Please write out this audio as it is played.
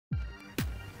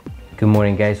Good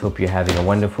morning guys, hope you're having a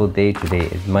wonderful day. Today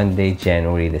is Monday,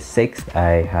 January the 6th.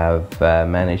 I have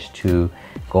managed to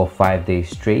go 5 days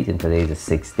straight and today is the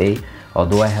 6th day.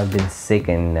 Although I have been sick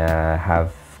and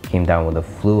came down with a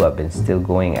flu, I've been still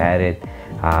going at it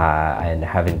and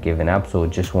haven't given up. So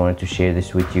just wanted to share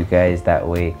this with you guys. That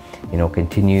way, you know,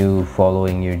 continue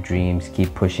following your dreams,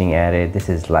 keep pushing at it. This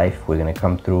is life. We're gonna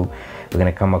come through. We're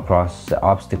gonna come across the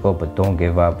obstacle, but don't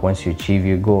give up. Once you achieve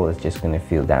your goal, it's just gonna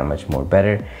feel that much more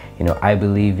better. You know, I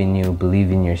believe in you,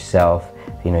 believe in yourself.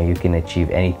 You know, you can achieve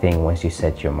anything once you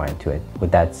set your mind to it.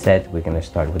 With that said, we're gonna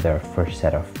start with our first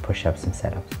set of push-ups and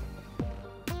setups.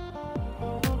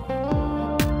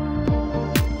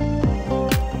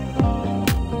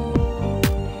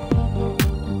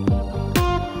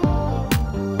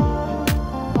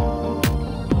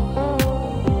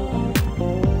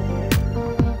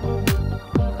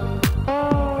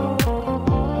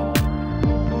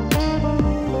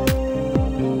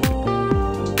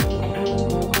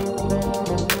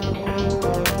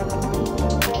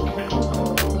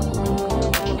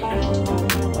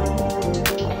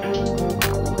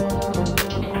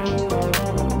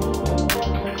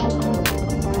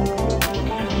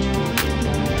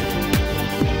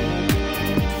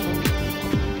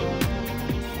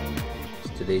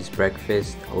 Today's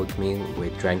breakfast: oatmeal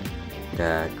with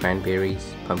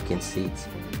cranberries, pumpkin seeds,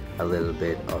 a little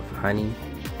bit of honey,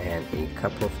 and a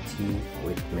cup of tea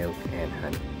with milk and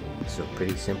honey. So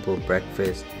pretty simple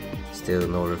breakfast, still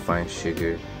no refined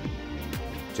sugar.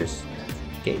 Just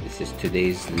okay. This is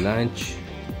today's lunch: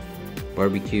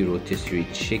 barbecue rotisserie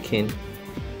chicken,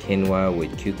 quinoa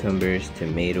with cucumbers,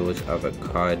 tomatoes,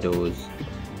 avocados,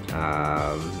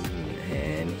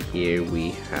 and here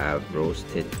we have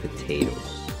roasted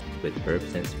potatoes with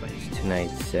herbs and spices.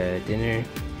 Tonight's dinner: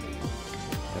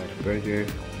 got a burger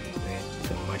with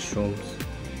some mushrooms,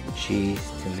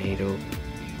 cheese, tomato,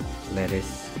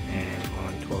 lettuce, and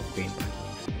on 12 green buns.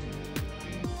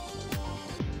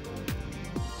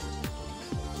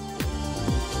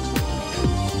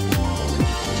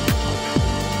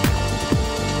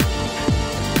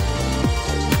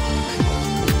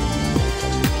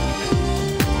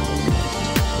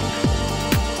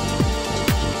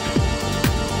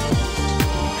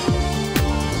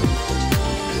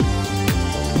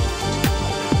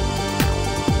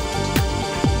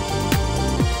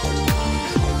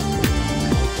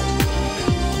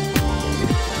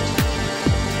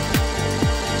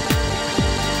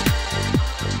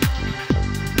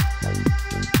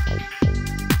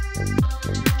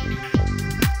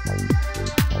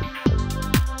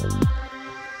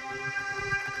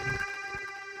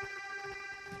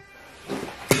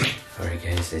 Alright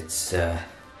guys, it's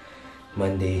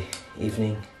Monday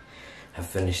evening. I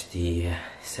finished the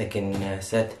second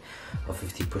set of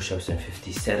 50 push-ups and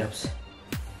 50 setups.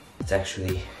 It's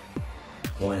actually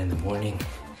 1 in the morning,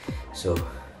 so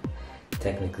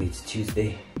technically it's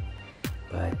Tuesday,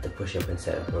 but the push-up and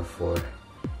setup are for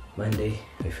Monday.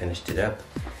 We finished it up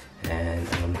and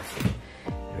I'm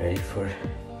ready for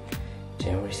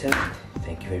January 7th.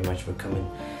 Thank you very much for coming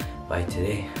by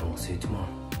today, and we'll see you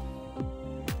tomorrow.